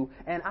know you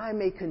and I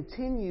may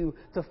continue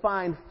to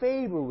find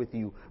favor with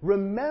you.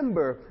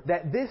 Remember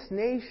that this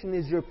nation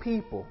is your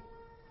people.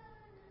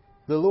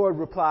 The Lord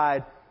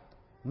replied,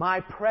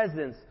 my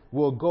presence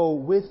will go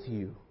with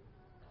you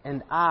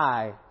and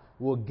I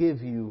will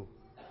give you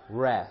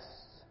rest.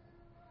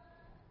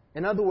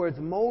 In other words,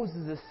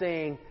 Moses is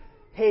saying,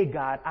 hey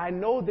God, I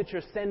know that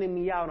you're sending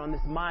me out on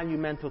this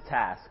monumental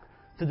task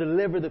to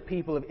deliver the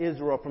people of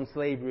Israel from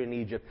slavery in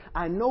Egypt.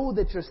 I know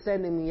that you're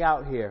sending me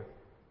out here.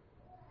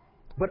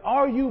 But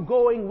are you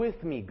going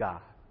with me,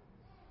 God?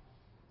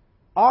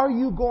 Are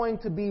you going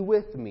to be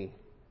with me?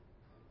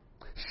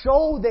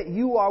 Show that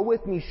you are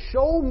with me.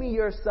 Show me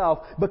yourself,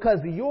 because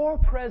your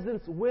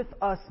presence with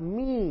us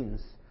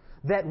means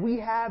that we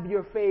have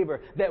your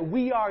favor, that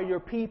we are your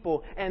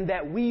people, and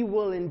that we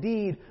will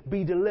indeed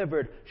be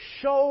delivered.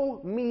 Show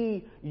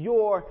me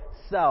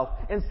yourself.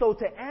 And so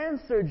to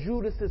answer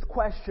Judas's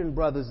question,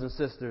 brothers and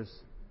sisters,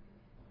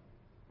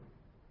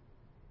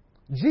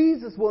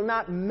 Jesus will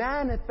not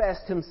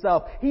manifest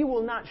himself. He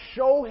will not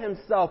show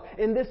himself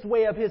in this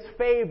way of his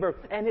favor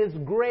and his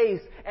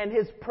grace and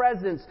his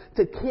presence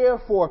to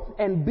care for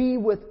and be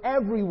with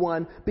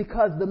everyone,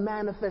 because the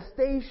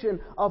manifestation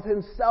of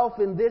himself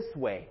in this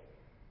way,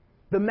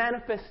 the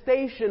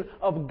manifestation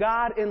of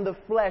God in the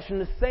flesh, in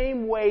the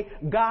same way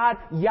God,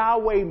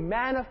 Yahweh,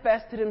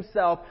 manifested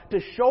himself to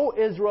show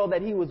Israel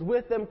that he was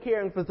with them,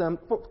 caring for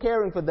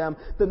them,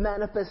 the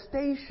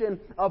manifestation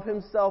of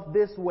himself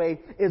this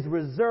way is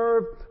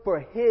reserved for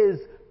his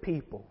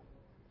people.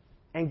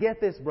 And get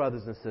this,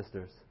 brothers and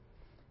sisters,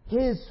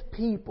 his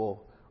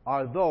people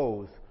are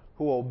those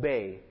who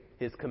obey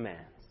his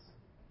commands.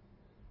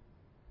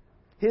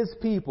 His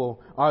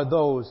people are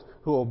those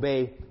who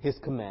obey his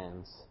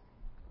commands.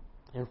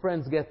 And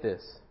friends, get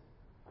this.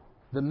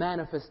 The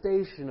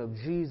manifestation of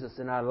Jesus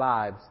in our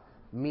lives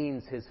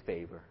means his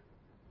favor.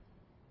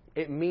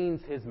 It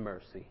means his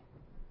mercy.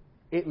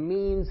 It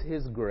means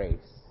his grace.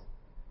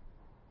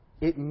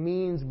 It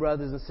means,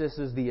 brothers and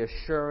sisters, the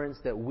assurance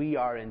that we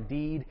are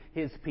indeed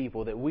his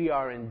people, that we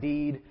are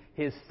indeed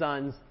his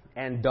sons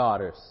and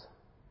daughters.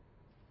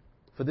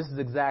 For this is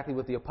exactly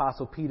what the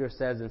Apostle Peter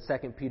says in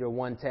 2 Peter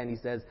 1:10. He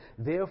says,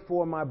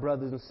 "Therefore, my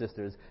brothers and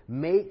sisters,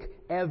 make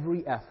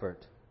every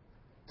effort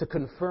to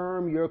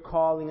confirm your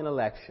calling and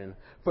election.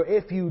 For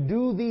if you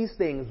do these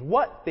things,"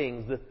 what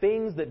things? The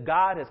things that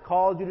God has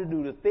called you to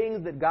do, the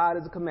things that God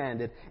has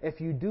commanded.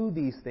 If you do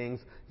these things,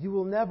 you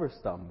will never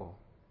stumble.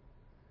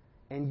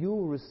 And you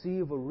will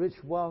receive a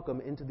rich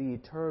welcome into the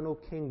eternal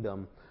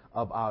kingdom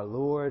of our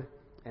Lord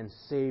and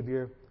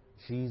Savior,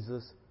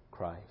 Jesus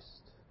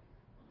Christ.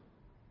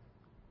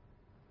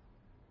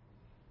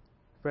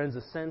 Friends,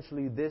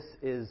 essentially this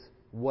is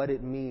what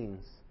it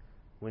means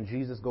when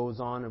Jesus goes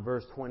on in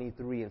verse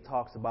 23 and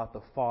talks about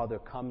the Father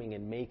coming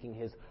and making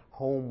his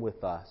home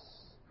with us,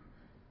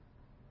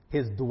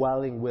 his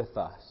dwelling with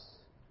us.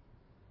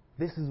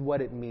 This is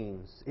what it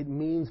means. It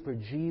means for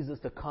Jesus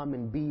to come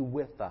and be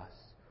with us,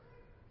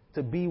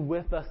 to be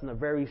with us in a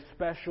very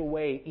special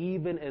way,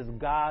 even as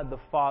God the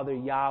Father,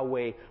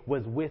 Yahweh,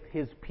 was with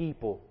his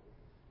people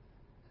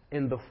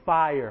in the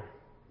fire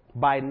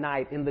by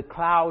night, in the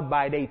cloud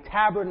by day,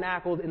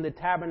 tabernacled in the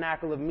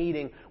tabernacle of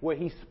meeting, where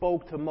he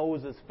spoke to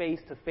Moses face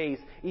to face,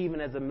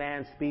 even as a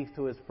man speaks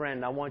to his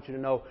friend. I want you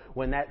to know,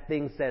 when that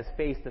thing says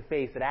face to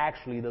face, that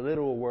actually the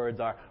literal words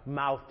are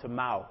mouth to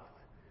mouth,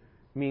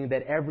 meaning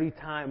that every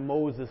time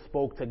Moses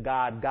spoke to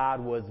God,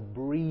 God was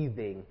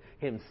breathing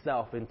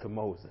himself into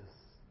Moses.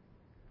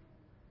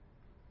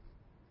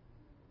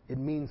 It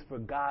means for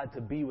God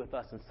to be with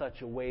us in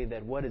such a way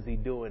that what is he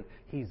doing?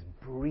 He's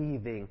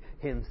breathing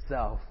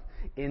himself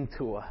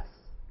into us.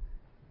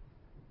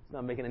 It's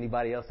not making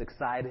anybody else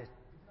excited.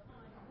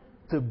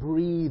 To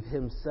breathe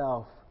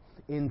himself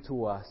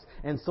into us.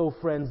 And so,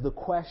 friends, the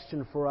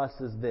question for us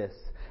is this.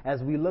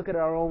 As we look at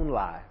our own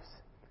lives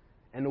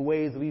and the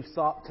ways we've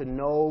sought to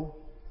know,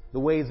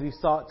 the ways we've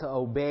sought to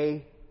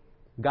obey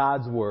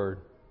God's word,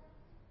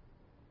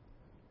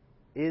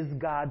 is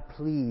God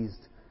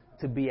pleased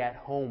to be at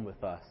home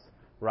with us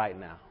right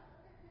now?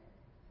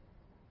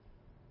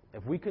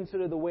 If we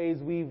consider the ways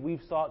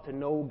we've sought to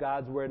know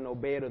God's word and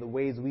obey it, or the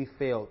ways we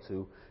failed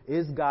to,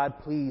 is God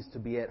pleased to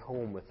be at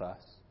home with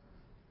us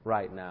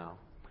right now?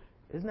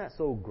 Isn't that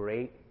so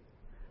great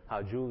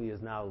how Julie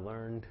has now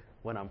learned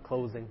when I'm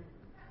closing?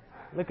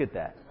 Look at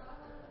that.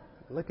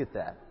 Look at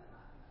that.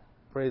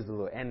 Praise the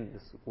Lord. And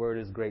this word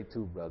is great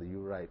too, brother.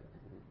 You're right.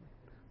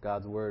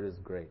 God's word is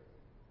great.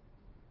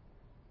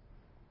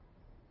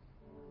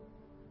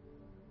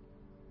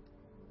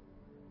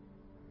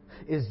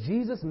 Is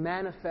Jesus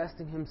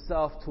manifesting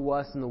himself to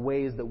us in the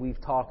ways that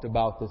we've talked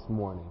about this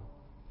morning?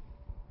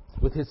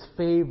 With his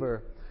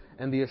favor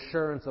and the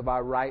assurance of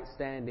our right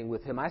standing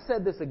with him. I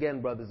said this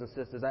again, brothers and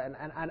sisters, and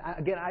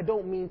again, I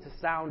don't mean to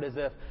sound as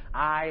if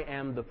I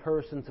am the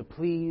person to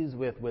please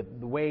with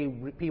the way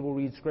people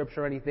read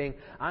Scripture or anything.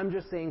 I'm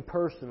just saying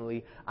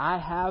personally, I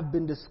have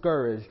been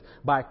discouraged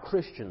by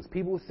Christians,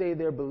 people who say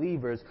they're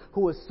believers,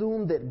 who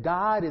assume that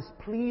God is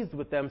pleased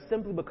with them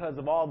simply because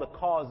of all the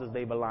causes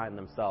they've aligned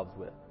themselves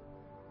with,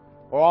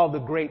 or all the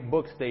great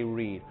books they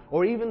read,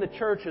 or even the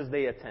churches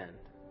they attend.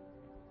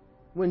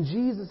 When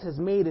Jesus has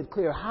made it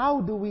clear,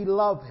 how do we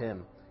love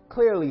him?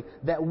 Clearly,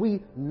 that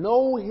we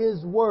know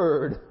his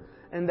word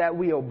and that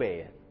we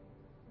obey it.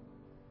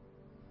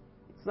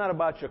 It's not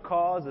about your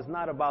cause. It's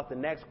not about the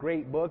next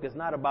great book. It's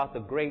not about the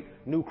great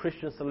new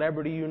Christian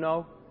celebrity you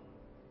know.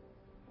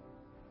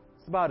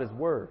 It's about his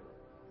word.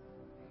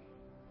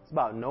 It's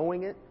about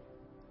knowing it.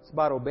 It's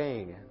about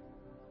obeying it.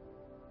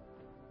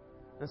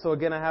 And so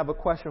again, I have a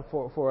question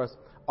for us.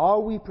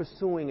 Are we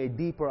pursuing a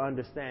deeper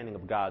understanding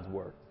of God's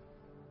word?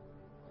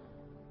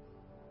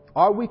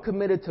 Are we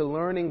committed to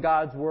learning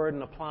God's Word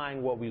and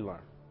applying what we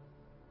learn?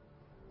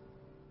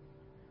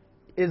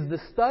 Is the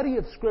study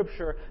of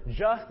Scripture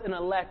just an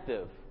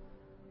elective,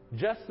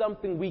 just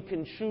something we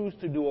can choose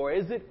to do, or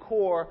is it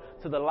core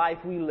to the life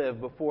we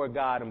live before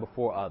God and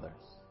before others?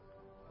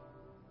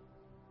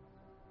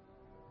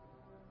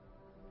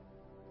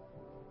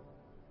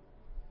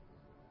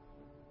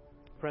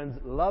 Friends,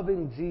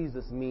 loving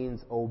Jesus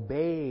means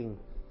obeying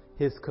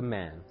His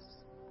commands.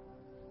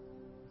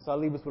 So I'll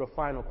leave us with a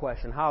final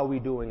question. How are we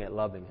doing at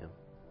loving Him?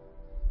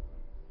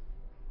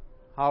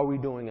 How are we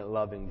doing at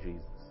loving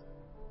Jesus?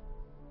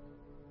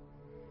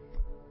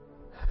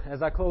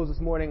 As I close this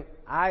morning,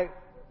 I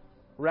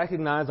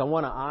recognize, I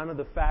want to honor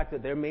the fact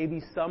that there may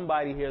be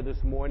somebody here this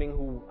morning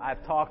who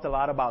I've talked a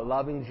lot about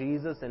loving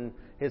Jesus and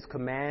His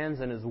commands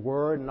and His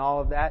Word and all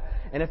of that.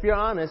 And if you're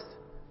honest,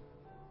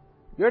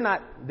 you're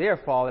not there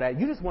for all of that.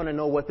 You just want to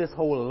know what this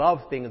whole love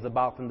thing is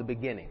about from the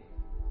beginning.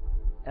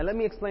 And let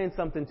me explain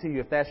something to you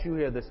if that's you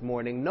here this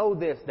morning. Know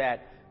this,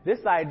 that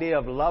this idea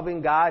of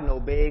loving God and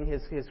obeying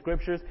His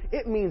Scriptures,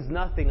 it means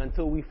nothing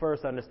until we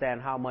first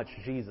understand how much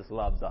Jesus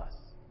loves us.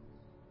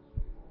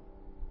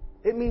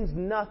 It means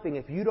nothing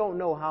if you don't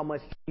know how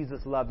much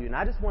Jesus loved you. And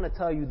I just want to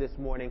tell you this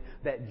morning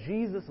that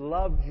Jesus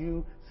loved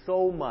you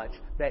so much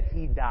that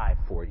He died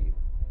for you.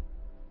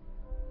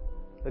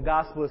 The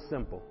gospel is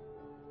simple.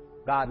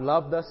 God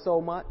loved us so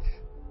much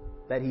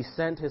that He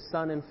sent His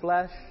Son in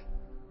flesh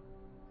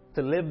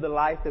to live the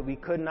life that we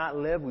could not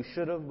live, we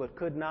should have but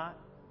could not,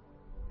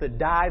 to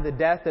die the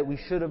death that we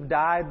should have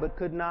died but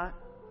could not.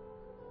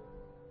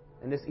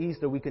 And this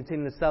Easter, we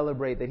continue to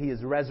celebrate that He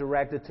is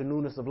resurrected to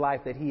newness of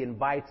life that He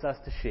invites us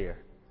to share.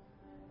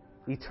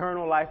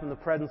 Eternal life in the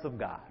presence of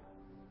God.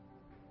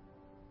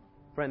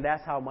 Friend,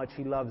 that's how much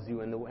He loves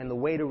you. And the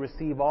way to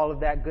receive all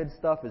of that good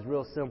stuff is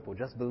real simple.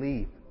 Just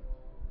believe.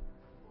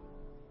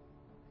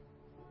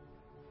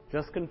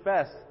 Just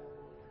confess.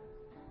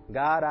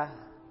 God,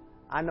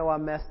 I know I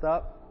messed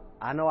up.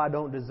 I know I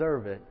don't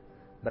deserve it.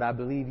 But I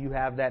believe You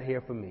have that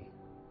here for me.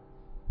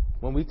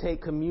 When we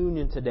take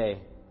communion today,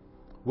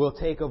 we'll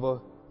take of a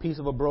piece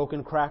of a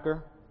broken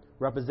cracker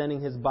representing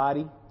His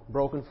body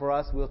broken for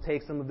us. We'll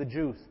take some of the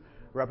juice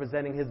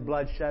representing His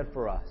blood shed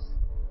for us.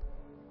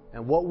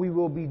 And what we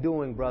will be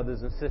doing,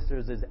 brothers and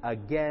sisters, is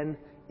again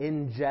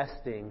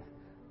ingesting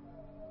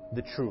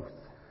the truth.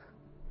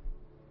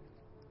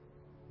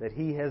 That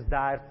He has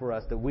died for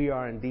us, that we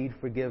are indeed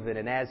forgiven,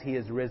 and as He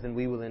is risen,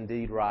 we will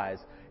indeed rise.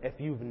 If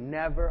you've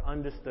never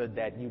understood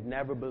that, you've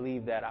never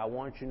believed that, I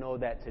want you to know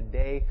that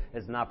today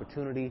is an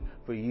opportunity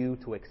for you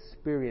to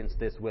experience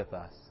this with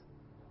us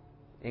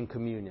in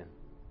communion.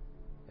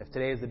 If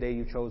today is the day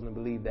you've chosen to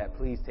believe that,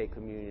 please take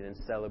communion and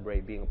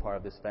celebrate being a part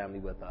of this family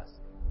with us.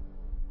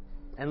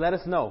 And let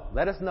us know.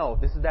 Let us know.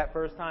 If this is that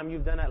first time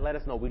you've done that, let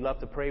us know. We'd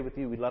love to pray with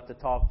you. We'd love to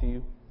talk to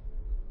you.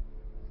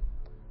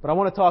 But I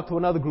want to talk to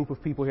another group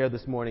of people here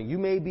this morning. You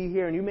may be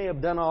here and you may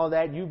have done all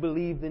that. You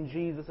believed in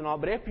Jesus and all.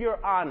 But if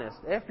you're honest,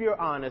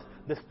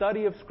 the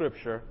study of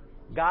Scripture,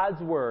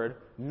 God's Word,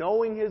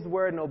 knowing His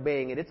Word and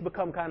obeying it, it's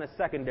become kind of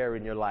secondary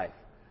in your life.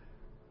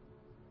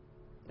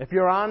 If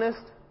you're honest,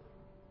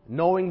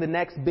 knowing the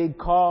next big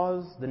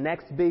cause, the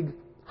next big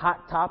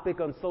hot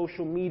topic on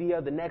social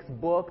media, the next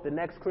book, the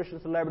next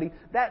Christian celebrity,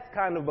 that's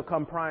kind of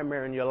become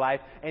primary in your life.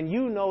 And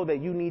you know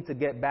that you need to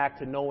get back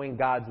to knowing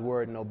God's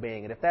Word and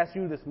obeying it. If that's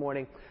you this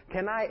morning,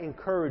 can I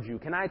encourage you,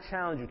 can I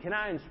challenge you, can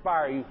I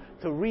inspire you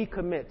to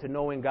recommit to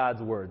knowing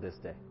God's Word this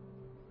day?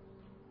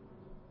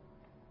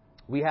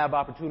 We have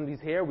opportunities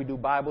here. We do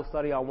Bible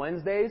study on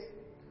Wednesdays.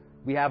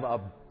 We have a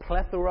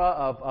plethora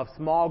of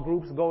small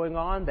groups going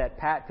on that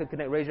Pat could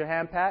connect. Raise your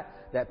hand, Pat.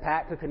 That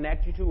Pat could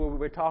connect you to where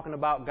we're talking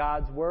about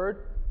God's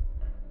Word.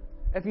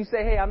 If you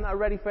say, hey, I'm not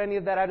ready for any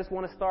of that, I just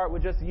want to start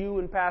with just you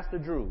and Pastor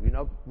Drew,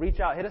 reach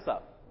out, hit us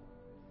up.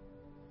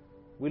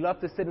 We love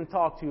to sit and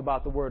talk to you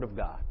about the Word of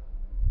God.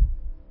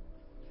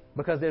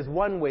 Because there's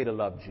one way to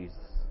love Jesus.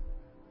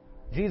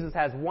 Jesus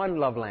has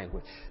one love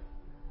language.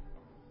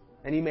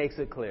 And He makes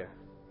it clear.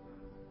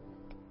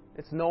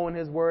 It's knowing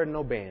His Word and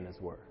obeying His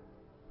Word.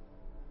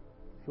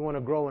 If you want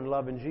to grow in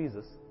loving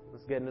Jesus,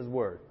 let's get in His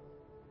Word.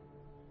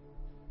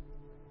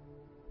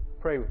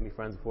 Pray with me,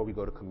 friends, before we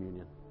go to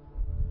communion.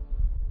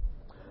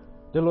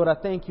 Dear Lord, I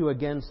thank You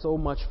again so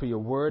much for Your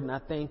Word, and I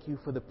thank You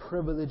for the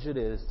privilege it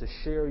is to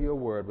share Your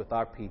Word with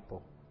our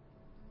people.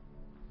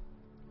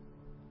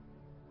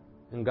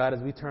 And God,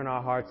 as we turn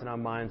our hearts and our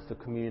minds to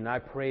communion, I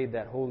pray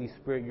that, Holy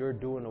Spirit, You're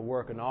doing a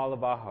work in all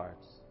of our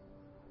hearts.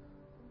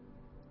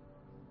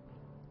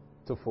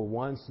 So for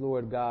once,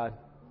 Lord God,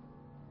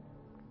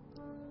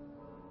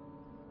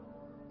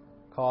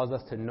 cause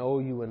us to know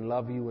You and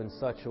love You in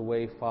such a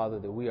way, Father,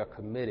 that we are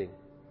committing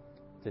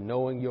to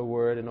knowing Your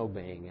Word and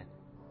obeying it.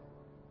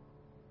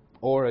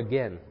 Or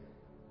again,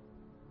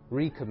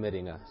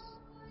 recommitting us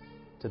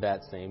to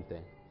that same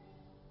thing.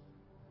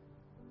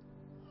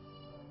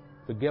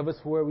 Forgive us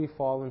for where we've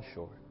fallen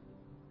short.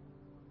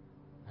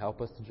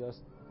 Help us to just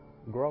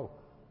grow.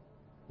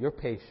 You're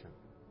patient.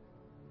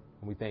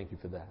 And we thank You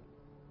for that.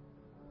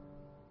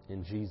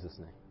 In Jesus'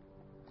 name,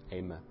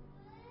 amen.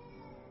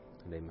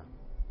 And amen.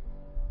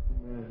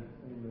 Amen.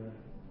 Amen.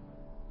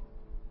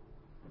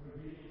 In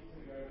obedience to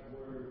God's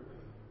word,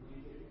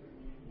 we take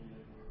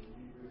communion, the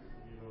Eucharist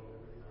meal,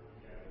 every time we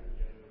gather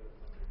together on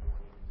Sunday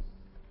mornings.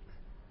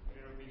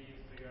 In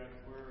obedience to God's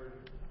word,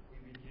 we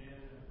begin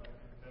by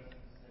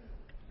confessing sin.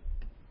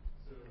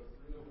 So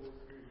through the Holy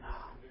Spirit, you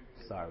are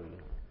convicted. Sorry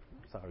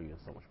you're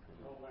in so much pain.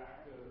 A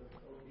lack of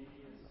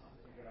obedience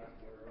to God's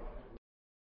word.